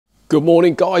Good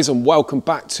morning guys, and welcome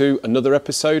back to another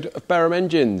episode of Barham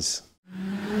Engines.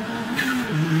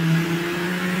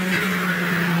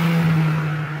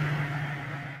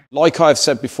 Like I've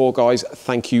said before guys,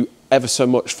 thank you ever so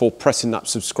much for pressing that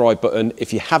subscribe button.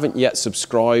 If you haven't yet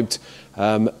subscribed,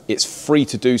 it's free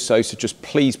to do so, so just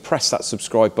please press that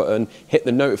subscribe button, hit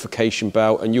the notification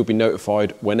bell, and you'll be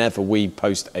notified whenever we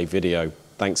post a video.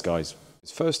 Thanks guys.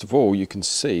 First of all, you can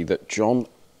see that John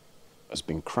has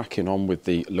been cracking on with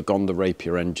the Lagonda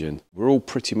Rapier engine. We're all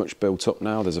pretty much built up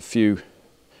now. There's a few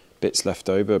bits left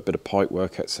over, a bit of pipe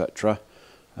work, etc.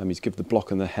 He's given the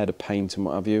block and the head a paint and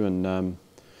what have you, and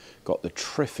got the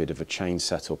triffid of a chain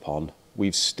setup on.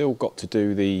 We've still got to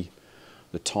do the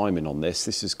timing on this.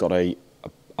 This has got a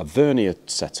vernier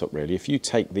setup really. If you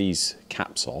take these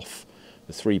caps off,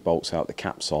 the 3 bolts out, the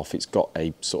caps off, it's got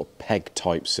a sort of peg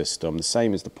type system, the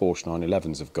same as the Porsche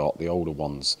 911s have got, the older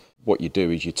ones. What you do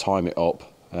is you time it up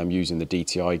using the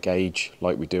DTI gauge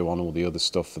like we do on all the other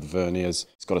stuff for the verniers.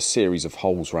 It's got a series of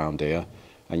holes round here,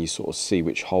 and you sort of see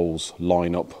which holes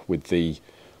line up with the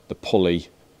pulley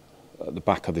at the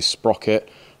back of this sprocket,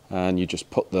 and you just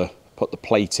put the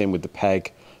plate in with the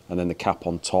peg and then the cap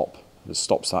on top that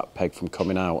stops that peg from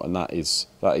coming out, and that is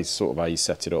sort of how you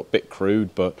set it up. Bit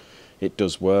crude, but it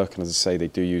does work, and as I say, they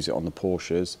do use it on the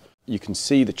Porsches. You can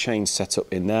see the chain set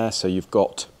up in there, so you've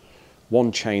got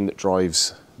one chain that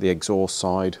drives the exhaust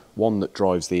side, one that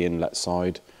drives the inlet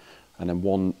side, and then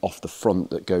one off the front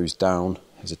that goes down.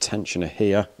 There's a tensioner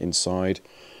here inside,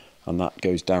 and that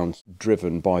goes down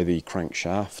driven by the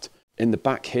crankshaft. In the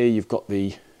back here you've got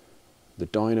the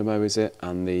dynamo, is it,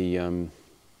 and the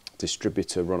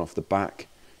distributor run off the back.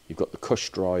 You've got the cush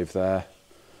drive there,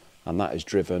 and that is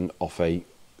driven off a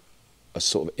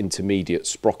sort of intermediate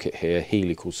sprocket here,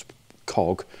 helical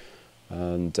cog.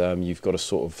 And you've got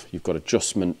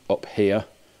adjustment up here,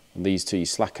 and these two, you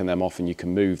slacken them off and you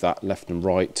can move that left and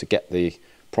right to get the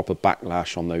proper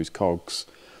backlash on those cogs.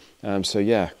 So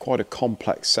yeah, quite a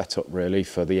complex setup really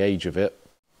for the age of it,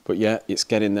 but yeah, it's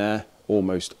getting there,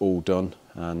 almost all done,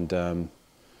 and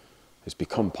it's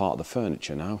become part of the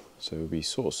furniture now, so we'll be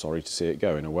sort of sorry to see it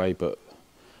go in a way, but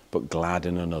glad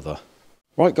in another.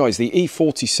 Right guys, the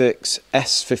E46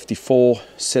 S54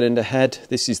 cylinder head,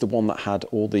 this is the one that had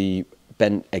all the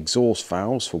bent exhaust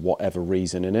valves for whatever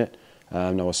reason in it.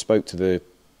 Now I spoke to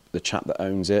the chap that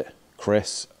owns it,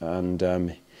 Chris,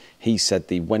 and he said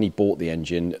when he bought the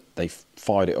engine, they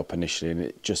fired it up initially and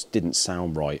it just didn't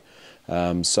sound right.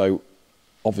 So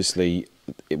obviously,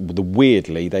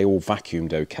 weirdly, they all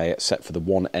vacuumed okay except for the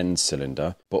one end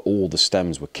cylinder, but all the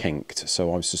stems were kinked.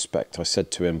 So I said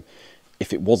to him,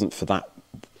 if it wasn't for that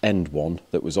end one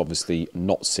that was obviously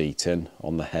not seating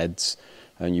on the heads,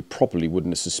 and you probably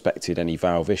wouldn't have suspected any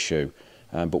valve issue.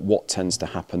 But what tends to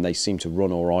happen, they seem to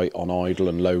run all right on idle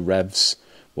and low revs,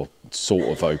 well, sort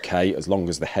of okay, as long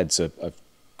as the heads are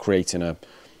creating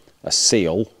a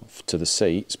seal to the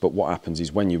seats. But what happens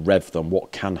is when you rev them,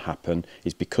 what can happen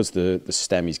is because the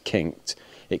stem is kinked,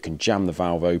 it can jam the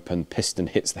valve open, piston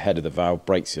hits the head of the valve,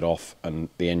 breaks it off, and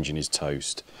the engine is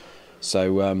toast.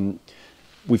 So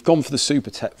we've gone for the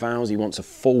Supertech valves. He wants a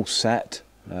full set.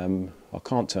 I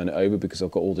can't turn it over because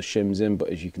I've got all the shims in, but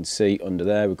as you can see under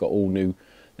there, we've got all new.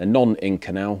 They're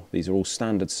non-Inconel. These are all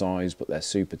standard size, but they're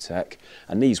Supertech,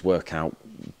 and these work out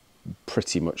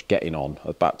pretty much getting on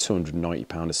about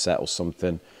 £290 a set or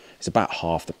something. It's about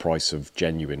half the price of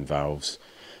genuine valves,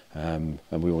 and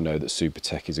we all know that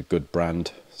Supertech is a good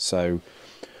brand. So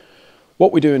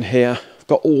what we're doing here, I've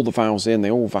got all the valves in,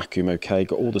 they all vacuum okay,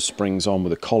 got all the springs on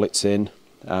with the collets in,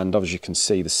 and as you can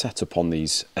see, the setup on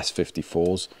these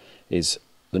S54s is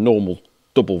the normal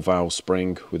double valve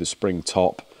spring with a spring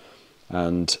top,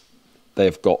 and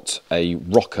they've got a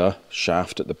rocker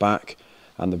shaft at the back,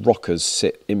 and the rockers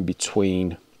sit in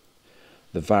between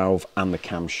the valve and the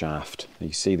camshaft.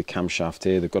 You see the camshaft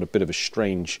here, they've got a bit of a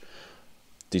strange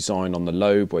design on the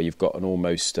lobe where you've got an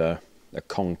almost a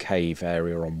concave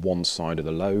area on one side of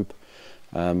the lobe.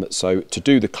 So to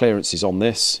do the clearances on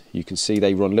this, you can see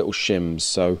they run little shims,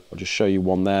 so I'll just show you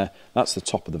one there. That's the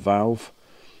top of the valve,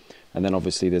 and then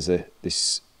obviously there's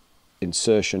this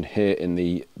insertion here in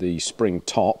the spring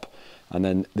top, and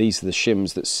then these are the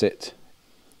shims that sit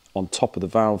on top of the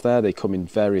valve there. They come in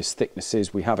various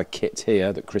thicknesses. We have a kit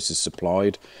here that Chris has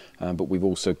supplied, but we've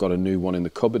also got a new one in the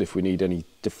cupboard if we need any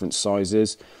different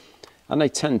sizes, and they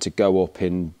tend to go up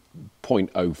in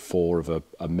 0.04 of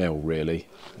a mil really,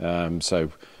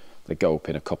 so they go up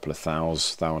in a couple of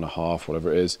thous, thou and a half,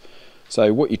 whatever it is.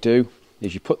 So what you do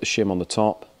is you put the shim on the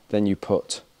top, then you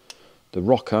put the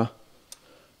rocker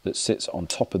that sits on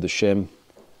top of the shim,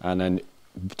 and then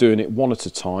doing it one at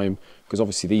a time, because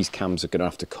obviously these cams are going to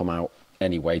have to come out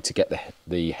anyway to get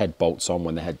the head bolts on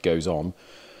when the head goes on.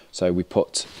 So we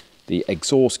put the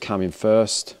exhaust cam in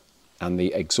first, and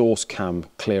the exhaust cam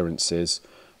clearances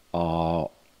are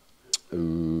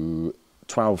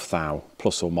 12 thou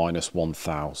plus or minus 1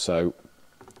 thou. So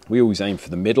we always aim for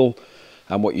the middle,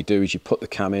 and what you do is you put the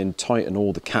cam in, tighten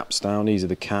all the caps down. These are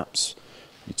the caps.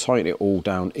 You tighten it all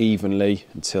down evenly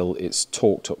until it's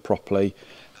torqued up properly,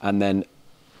 and then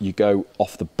you go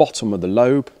off the bottom of the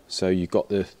lobe. So you've got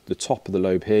the top of the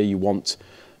lobe here. You want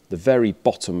the very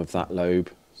bottom of that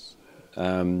lobe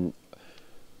on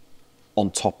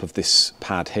top of this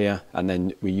pad here, and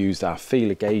then we used our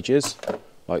feeler gauges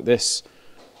like this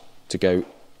to go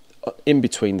in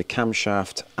between the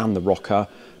camshaft and the rocker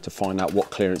to find out what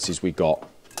clearances we got.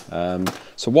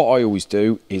 So what I always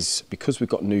do is, because we've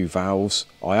got new valves,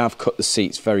 I have cut the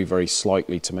seats very, very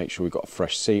slightly to make sure we've got a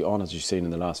fresh seat on, as you've seen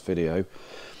in the last video.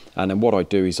 And then what I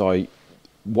do is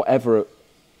whatever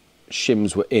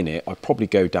shims were in it, I probably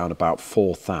go down about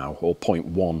 4 thou or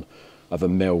 0.1 of a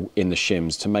mil in the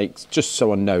shims to make, just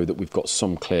so I know that we've got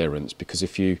some clearance. Because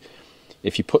if you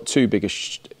put too big a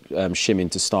shim in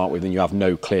to start with and you have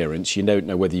no clearance, you don't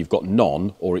know whether you've got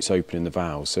none or it's opening the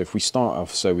valves. So if we start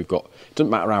off, so we've got, it doesn't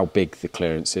matter how big the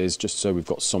clearance is, just so we've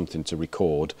got something to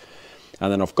record.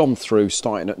 And then I've gone through,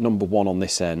 starting at number 1 on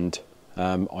this end.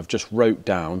 I've just wrote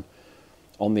down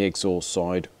on the exhaust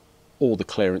side all the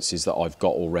clearances that I've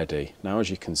got already. Now, as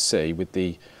you can see, with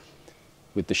the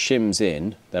shims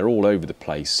in, they're all over the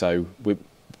place. So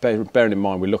bearing in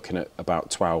mind we're looking at about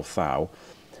 12 thou.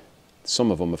 Some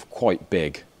of them are quite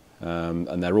big,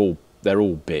 and they're all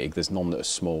big. There's none that are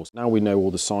small. Now we know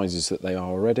all the sizes that they are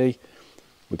already.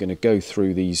 We're going to go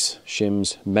through these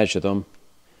shims, measure them,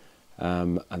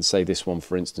 and say this one,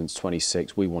 for instance,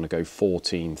 26. We want to go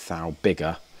 14 thou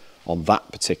bigger on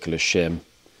that particular shim.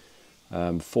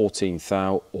 14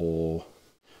 thou or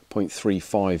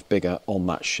 0.35 bigger on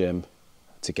that shim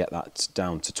to get that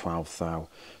down to 12 thou.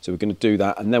 So we're going to do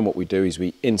that, and then what we do is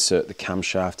we insert the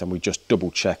camshaft and we just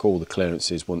double check all the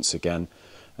clearances once again,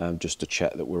 just to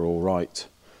check that we're all right.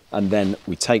 And then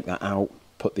we take that out,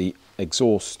 put the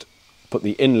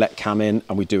inlet cam in,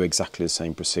 and we do exactly the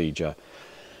same procedure.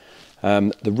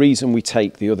 The reason we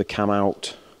take the other cam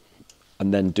out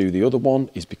and then do the other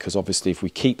one is because obviously if we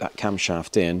keep that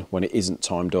camshaft in when it isn't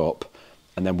timed up,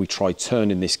 and then we try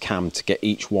turning this cam to get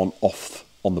each one off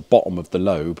on the bottom of the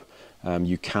lobe,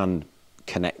 you can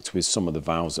connect with some of the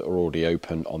valves that are already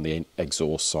open on the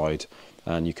exhaust side,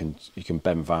 and you can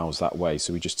bend valves that way.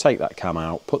 So we just take that cam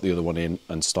out, put the other one in,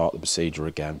 and start the procedure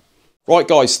again. Right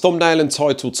guys, thumbnail and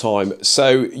title time.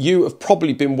 So you have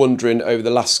probably been wondering over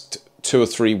the last 2 or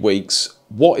 3 weeks,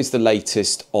 what is the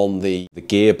latest on the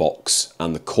gearbox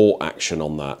and the court action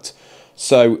on that?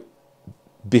 So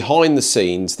behind the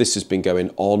scenes, this has been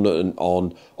going on and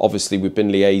on. Obviously, we've been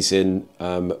liaising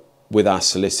with our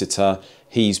solicitor.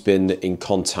 He's been in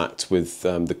contact with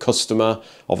the customer,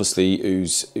 obviously,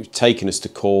 who's taken us to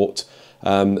court.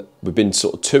 We've been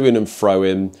sort of to-ing and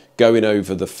fro-ing, going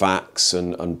over the facts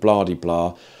and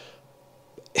blah-de-blah.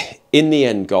 In the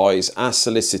end, guys, our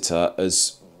solicitor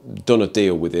has done a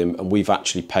deal with him and we've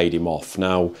actually paid him off.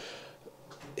 Now,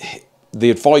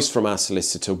 the advice from our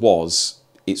solicitor was,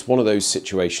 it's one of those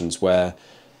situations where,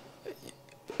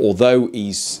 although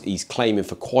he's claiming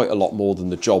for quite a lot more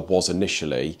than the job was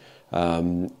initially,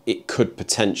 it could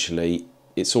potentially,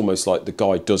 it's almost like the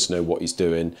guy does know what he's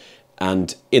doing,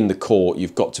 and in the court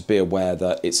you've got to be aware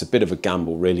that it's a bit of a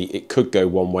gamble really. It could go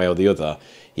one way or the other.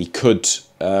 He could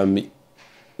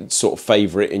sort of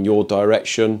favour it in your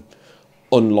direction.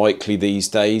 Unlikely these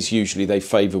days. Usually they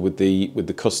favour with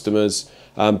the customers,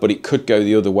 but it could go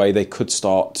the other way. They could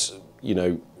start, you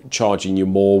know, charging you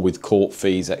more with court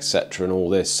fees, etc., and all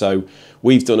this. So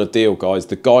we've done a deal, guys.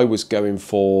 The guy was going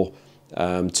for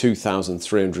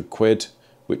 2,300 quid,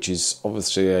 which is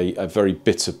obviously a very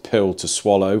bitter pill to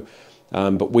swallow.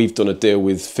 But we've done a deal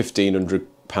with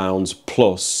 £1,500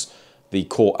 plus the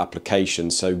court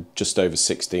application, so just over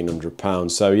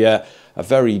 £1,600. So yeah, a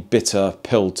very bitter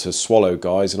pill to swallow,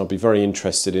 guys, and I'll be very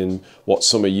interested in what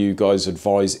some of you guys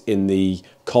advise in the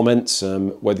comments,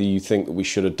 whether you think that we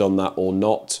should have done that or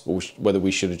not, or whether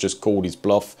we should have just called his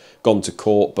bluff, gone to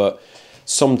court. But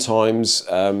sometimes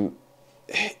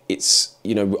it's,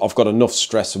 you know, I've got enough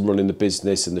stress of running the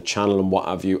business and the channel and what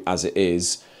have you as it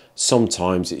is.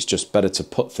 Sometimes it's just better to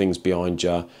put things behind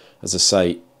you. As I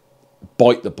say,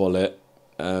 bite the bullet,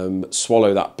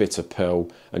 swallow that bitter pill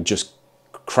and just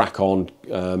crack on,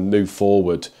 move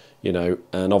forward, you know,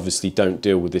 and obviously don't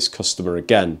deal with this customer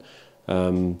again.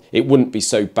 It wouldn't be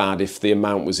so bad if the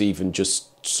amount was even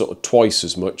just sort of twice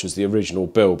as much as the original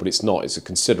bill, but it's not. It's a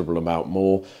considerable amount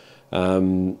more.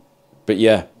 But But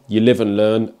yeah, you live and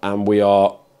learn, and we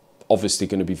are obviously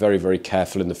going to be very, very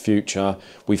careful in the future.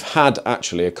 We've had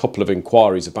actually a couple of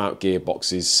inquiries about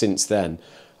gearboxes since then,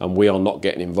 and we are not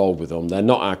getting involved with them. They're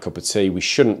not our cup of tea. We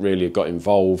shouldn't really have got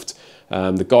involved.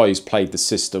 The guy who's played the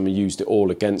system used it all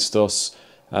against us.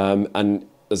 And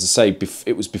as I say,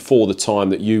 it was before the time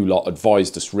that you lot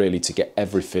advised us really to get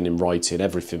everything in writing,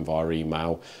 everything via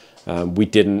email. We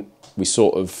didn't. We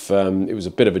sort of, it was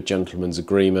a bit of a gentleman's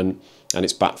agreement, and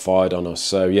it's backfired on us.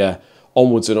 So yeah,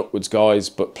 onwards and upwards, guys,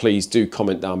 but please do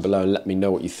comment down below and let me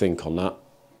know what you think on that.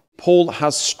 Paul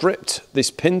has stripped this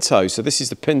Pinto. So this is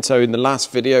the Pinto in the last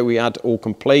video we had all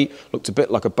complete. Looked a bit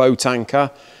like a boat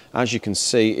anchor. As you can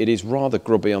see, it is rather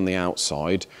grubby on the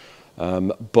outside.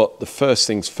 But the first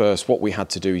things first, what we had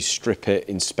to do is strip it,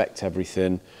 inspect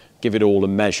everything, give it all a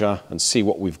measure and see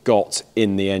what we've got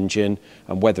in the engine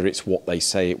and whether it's what they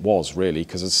say it was, really.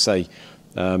 Because as I say,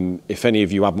 if any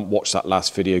of you haven't watched that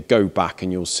last video, go back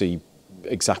and you'll see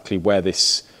exactly where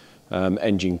this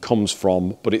engine comes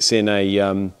from. But it's in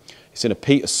a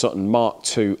Peter Sutton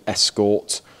Mark II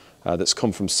Escort that's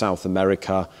come from South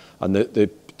America. And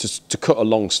just to cut a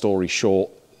long story short,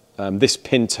 this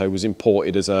Pinto was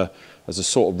imported as a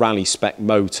sort of rally spec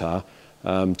motor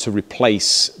to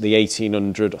replace the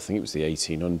 1800, I think it was the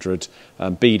 1800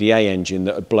 BDA engine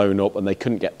that had blown up, and they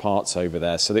couldn't get parts over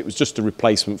there. So it was just a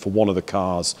replacement for one of the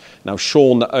cars. Now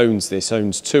Sean that owns this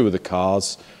owns two of the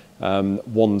cars.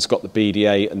 One's got the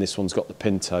BDA and this one's got the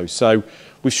Pinto. So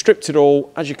we've stripped it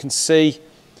all, as you can see.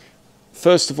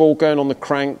 First of all, going on the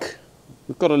crank,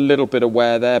 we've got a little bit of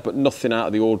wear there, but nothing out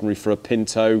of the ordinary for a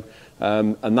Pinto.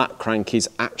 And that crank is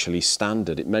actually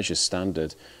standard. It measures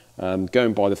standard.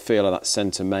 Going by the feel of that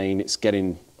centre main, it's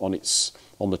getting on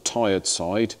the tired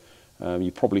side.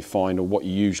 You probably find, or what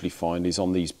you usually find, is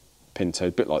on these Pinto,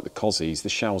 a bit like the Cozzies, the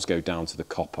shells go down to the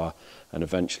copper, and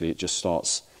eventually it just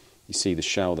starts. You see the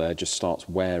shell there just starts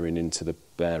wearing into the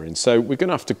bearing. So we're going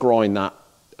to have to grind that,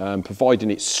 providing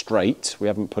it's straight. We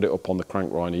haven't put it up on the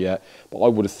crank grinder yet, but I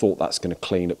would have thought that's going to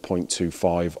clean at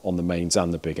 0.25 on the mains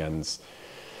and the big ends.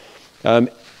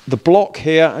 The block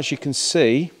here, as you can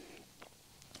see,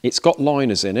 it's got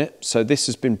liners in it, so this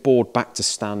has been bored back to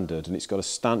standard, and it's got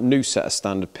a new set of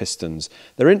standard pistons.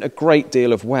 There isn't a great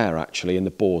deal of wear actually in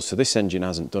the bores, so this engine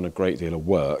hasn't done a great deal of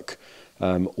work,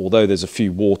 although there's a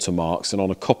few watermarks, and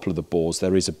on a couple of the bores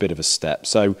there is a bit of a step.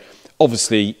 So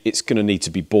obviously it's going to need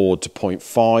to be bored to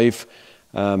 0.5,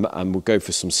 and we'll go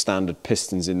for some standard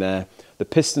pistons in there. The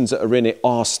pistons that are in it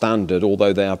are standard,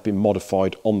 although they have been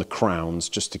modified on the crowns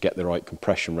just to get the right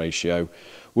compression ratio.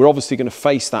 We're obviously going to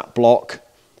face that block,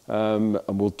 and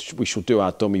we shall do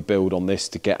our dummy build on this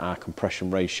to get our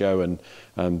compression ratio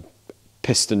and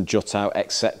piston jut out,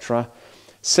 etc.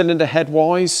 Cylinder head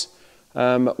wise,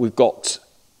 we've got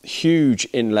huge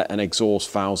inlet and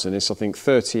exhaust valves in this. I think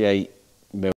 38mm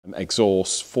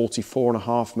exhaust,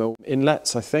 44.5mm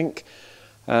inlets, I think.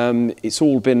 It's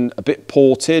all been a bit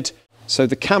ported. So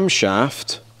the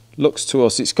camshaft looks to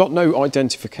us, it's got no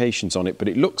identifications on it, but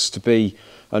it looks to be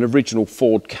an original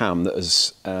Ford cam that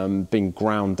has been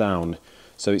ground down.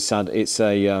 So it's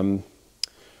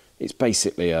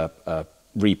basically a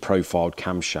reprofiled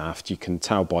camshaft. You can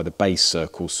tell by the base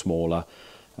circle smaller.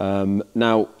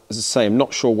 Now, as I say, I'm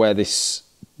not sure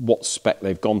what spec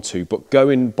they've gone to, but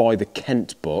going by the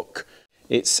Kent book,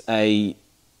 it's a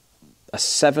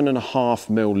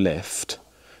 7.5mm lift,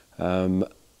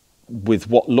 with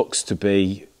what looks to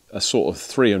be a sort of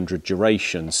 300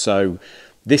 duration. So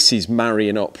this is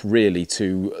marrying up really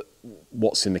to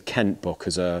what's in the Kent book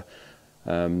as a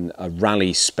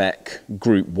rally spec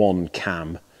Group 1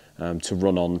 cam to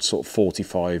run on sort of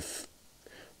 45mm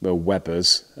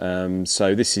Webers.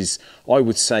 So this is, I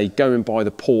would say, going by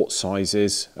the port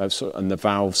sizes and the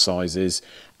valve sizes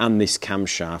and this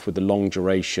camshaft with the long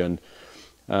duration,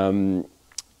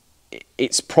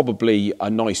 it's probably a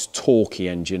nice torquey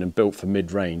engine and built for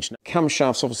mid-range.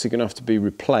 Camshaft's obviously going to have to be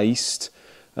replaced,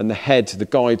 and the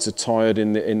guides are tired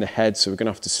in the head, so we're going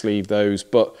to have to sleeve those,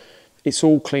 but it's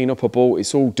all clean upable,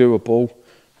 it's all doable,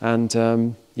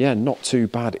 and yeah, not too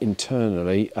bad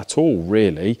internally at all,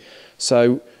 really.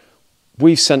 So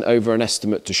we've sent over an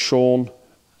estimate to Sean,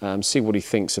 see what he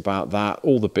thinks about that.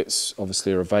 All the bits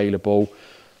obviously are available,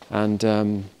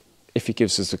 and if he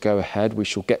gives us a go ahead, we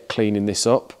shall get cleaning this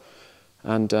up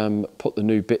and put the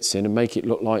new bits in and make it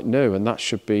look like new, and that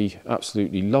should be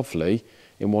absolutely lovely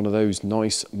in one of those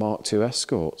nice Mark II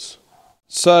Escorts.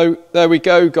 So there we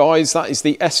go, guys. That is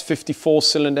the S54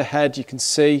 cylinder head, you can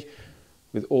see,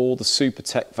 with all the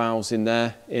Supertech valves in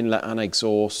there, inlet and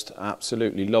exhaust.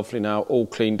 Absolutely lovely now, all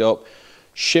cleaned up.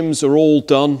 Shims are all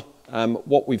done.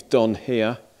 What we've done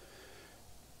here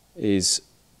is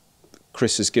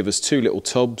Chris has given us 2 little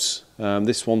tubs.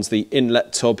 This one's the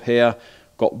inlet tub here.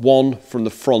 Got one from the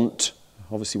front,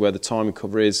 obviously where the timing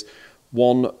cover is,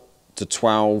 1 to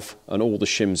 12, and all the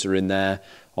shims are in there.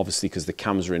 Obviously, because the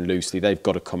cams are in loosely, they've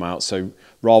got to come out. So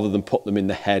rather than put them in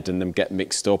the head and them get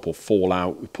mixed up or fall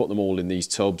out, we put them all in these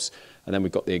tubs. And then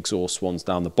we've got the exhaust ones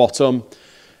down the bottom.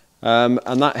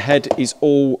 And that head is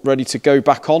all ready to go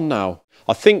back on now.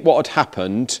 I think what had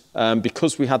happened,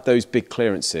 because we had those big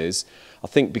clearances, I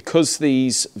think because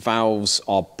these valves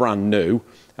are brand new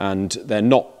and they're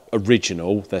not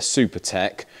original, they're super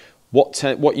tech,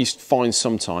 what you find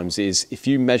sometimes is if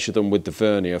you measure them with the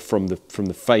vernier from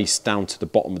the face down to the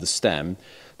bottom of the stem,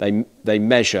 they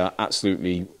measure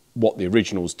absolutely what the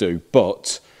originals do.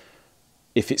 But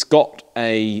if it's got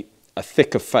a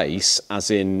thicker face,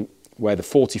 as in where the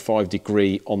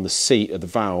 45-degree on the seat of the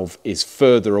valve is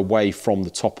further away from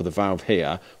the top of the valve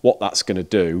here, what that's going to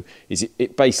do is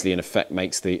it basically in effect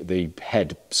makes the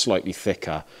head slightly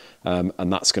thicker,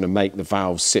 and that's going to make the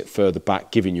valve sit further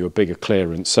back, giving you a bigger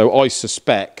clearance. So I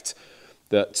suspect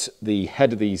that the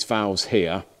head of these valves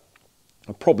here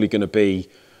are probably going to be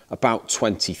about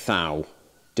 20 thou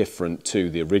different to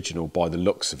the original by the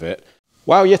looks of it.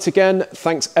 Well, yet again,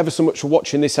 thanks ever so much for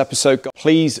watching this episode.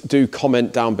 Please do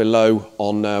comment down below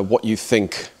on what you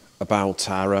think about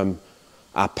our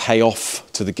payoff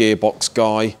to the gearbox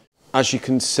guy. As you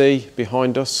can see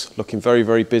behind us, looking very,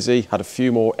 very busy. Had a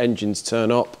few more engines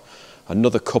turn up.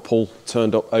 Another couple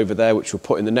turned up over there, which we'll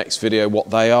put in the next video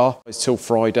what they are. It's till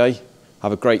Friday.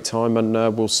 Have a great time, and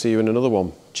we'll see you in another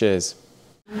one. Cheers.